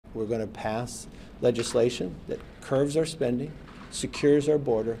We're going to pass legislation that curves our spending, secures our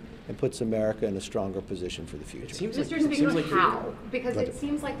border, and puts America in a stronger position for the future. Mr. Speaker, how? Because it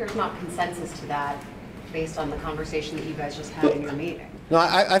seems like there's not consensus to that based on the conversation that you guys just had in your meeting. No,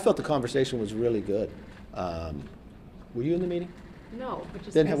 I felt the conversation was really good. Were you in the meeting? No, but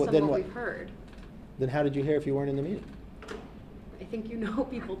just Then based then on what what? we've heard. Then how did you hear if you weren't in the meeting? I think you know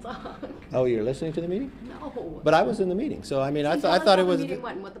people talk. Oh, you're listening to the meeting? No. But I was in the meeting, so I mean, I thought it was. Tell us how the meeting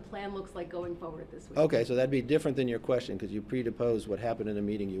went and what the plan looks like going forward this week. Okay, so that'd be different than your question because you predisposed what happened in a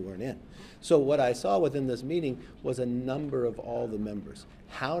meeting you weren't in. So what I saw within this meeting was a number of all the members.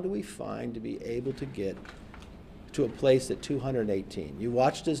 How do we find to be able to get to a place at 218? You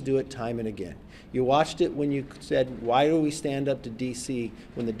watched us do it time and again. You watched it when you said, why do we stand up to D.C.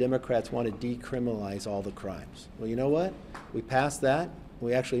 when the Democrats want to decriminalize all the crimes? Well, you know what? We passed that.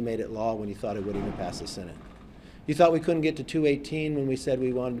 We actually made it law when you thought it wouldn't even pass the Senate. You thought we couldn't get to 218 when we said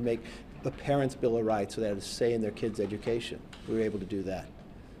we wanted to make a parents' bill of rights so they had a say in their kids' education. We were able to do that.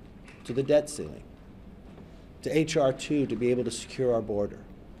 To the debt ceiling. To H.R. 2 to be able to secure our border.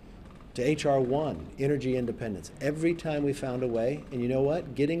 To H.R. 1, energy independence. Every time we found a way, and you know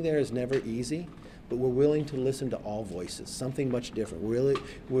what? Getting there is never easy, but we're willing to listen to all voices, something much different. We're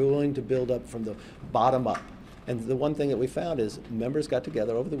willing to build up from the bottom up. And the one thing that we found is members got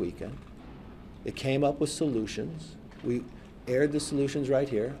together over the weekend. It came up with solutions. We aired the solutions right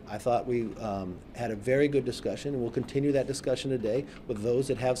here. I thought we had a very good discussion, and we'll continue that discussion today with those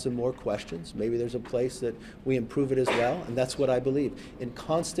that have some more questions. Maybe there's a place that we improve it as well, and that's what I believe. In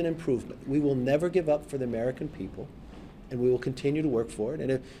constant improvement. We will never give up for the American people, and we will continue to work for it.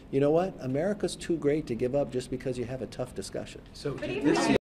 And if, you know what? America's too great to give up just because you have a tough discussion. So but even